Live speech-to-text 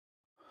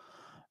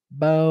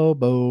Bo,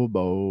 bo,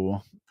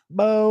 bo.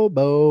 Bo,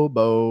 bo,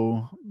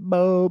 bo.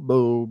 Bo,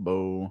 bo,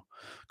 bo.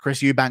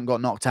 Chris Eubank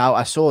got knocked out.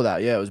 I saw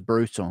that. Yeah, it was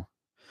brutal.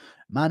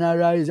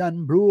 Mannerise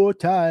and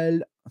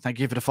brutal. Thank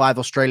you for the $5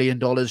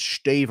 Australian,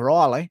 Steve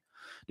Riley.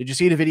 Did you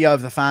see the video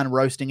of the fan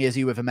roasting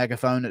Izzy with a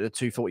megaphone at the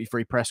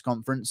 243 press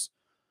conference?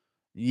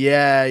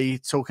 Yeah,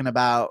 he's talking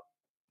about,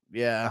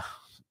 yeah,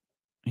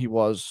 he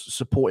was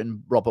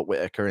supporting Robert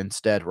Whittaker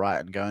instead, right,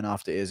 and going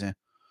after Izzy.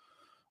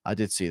 I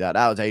did see that.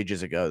 That was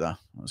ages ago, though.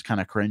 It was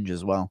kind of cringe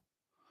as well.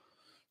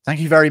 Thank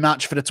you very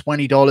much for the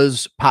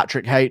 $20,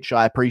 Patrick H.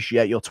 I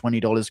appreciate your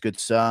 $20, good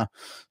sir.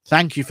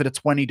 Thank you for the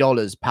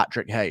 $20,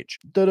 Patrick H.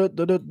 That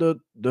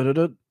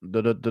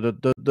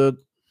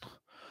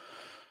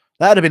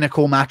would have been a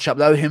cool matchup,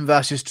 though. Him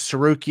versus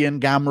Sarukian,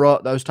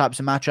 Gamrot, those types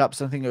of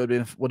matchups. I think it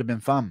would have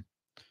been fun.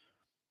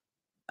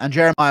 And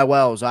Jeremiah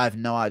Wells, I have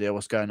no idea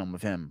what's going on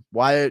with him.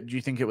 Why do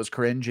you think it was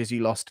cringe? Is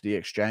he lost the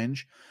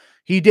exchange?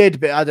 He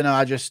did, but I don't know.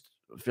 I just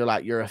feel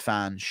like you're a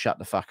fan. Shut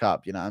the fuck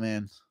up. You know what I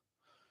mean?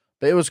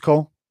 But it was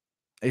cool.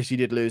 At least he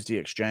did lose the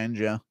exchange,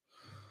 yeah.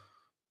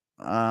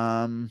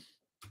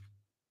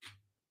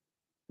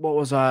 What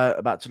was I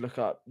about to look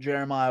up?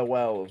 Jeremiah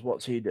Wells,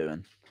 what's he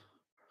doing?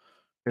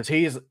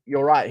 Because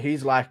you're right,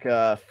 he's like you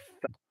know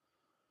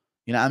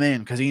what I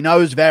mean? Because he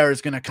knows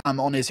Vera's going to come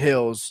on his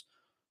heels.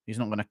 He's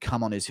not going to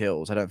come on his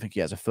heels. I don't think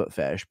he has a foot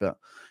fetish, but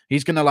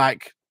he's going to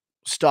like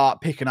start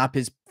picking up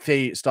his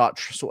feet, start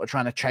sort of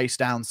trying to chase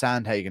down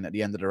Sandhagen at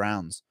the end of the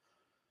rounds.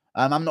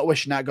 I'm not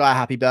wishing that guy a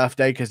happy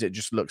birthday because it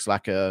just looks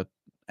like a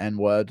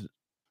N-word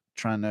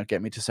trying to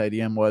get me to say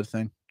the N-word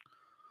thing.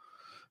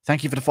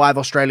 Thank you for the $5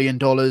 Australian,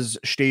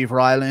 Steve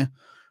Riley.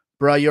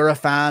 Bro, you're a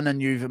fan and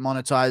you've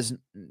monetized.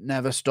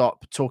 Never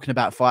stop talking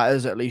about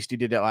fighters. At least you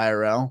did it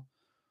IRL.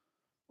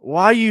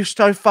 Why are you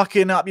so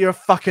fucking up your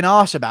fucking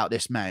ass about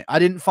this, mate? I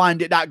didn't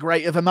find it that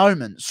great of a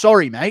moment.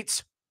 Sorry,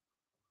 mate.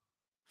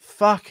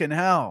 Fucking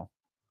hell.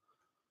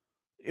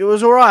 It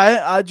was all right.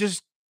 I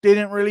just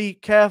didn't really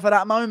care for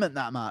that moment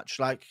that much.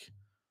 Like,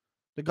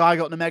 the guy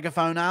got the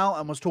megaphone out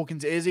and was talking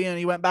to Izzy and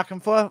he went back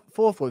and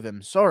forth with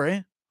him.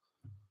 Sorry.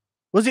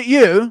 Was it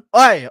you?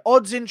 Hey,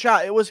 odds in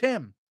chat, it was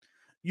him.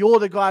 You're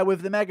the guy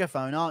with the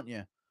megaphone, aren't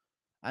you?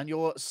 And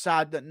you're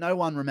sad that no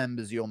one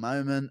remembers your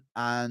moment,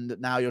 and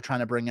now you're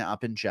trying to bring it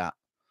up in chat.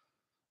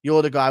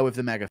 You're the guy with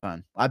the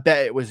megaphone. I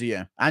bet it was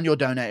you. And you're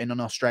donating on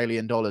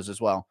Australian dollars as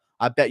well.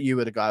 I bet you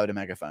were the guy with the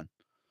megaphone.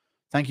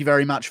 Thank you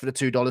very much for the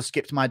 $2.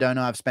 Skipped my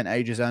donor. I've spent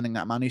ages earning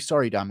that money.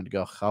 Sorry, Diamond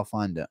Goch. I'll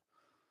find it.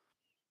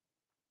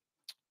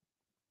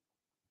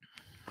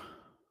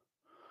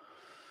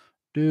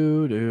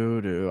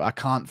 I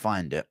can't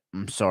find it.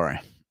 I'm sorry.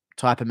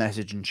 Type a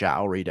message in chat.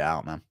 I'll read it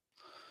out, man.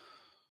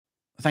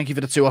 Thank you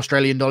for the $2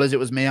 Australian. It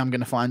was me. I'm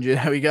going to find you.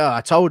 There we go.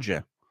 I told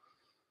you.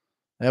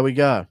 There we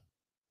go.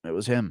 It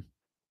was him.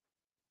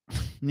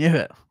 Knew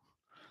it.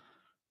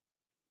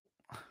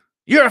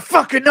 You're a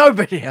fucking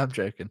nobody. I'm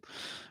joking.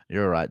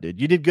 You're all right, dude.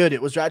 You did good.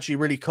 It was actually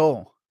really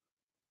cool.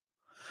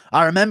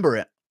 I remember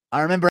it.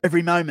 I remember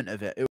every moment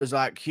of it. It was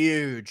like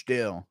huge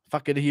deal.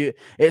 Fucking huge.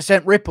 It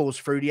sent ripples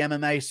through the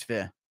MMA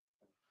sphere.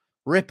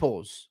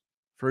 Ripples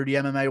through the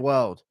MMA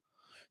world.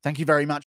 Thank you very much.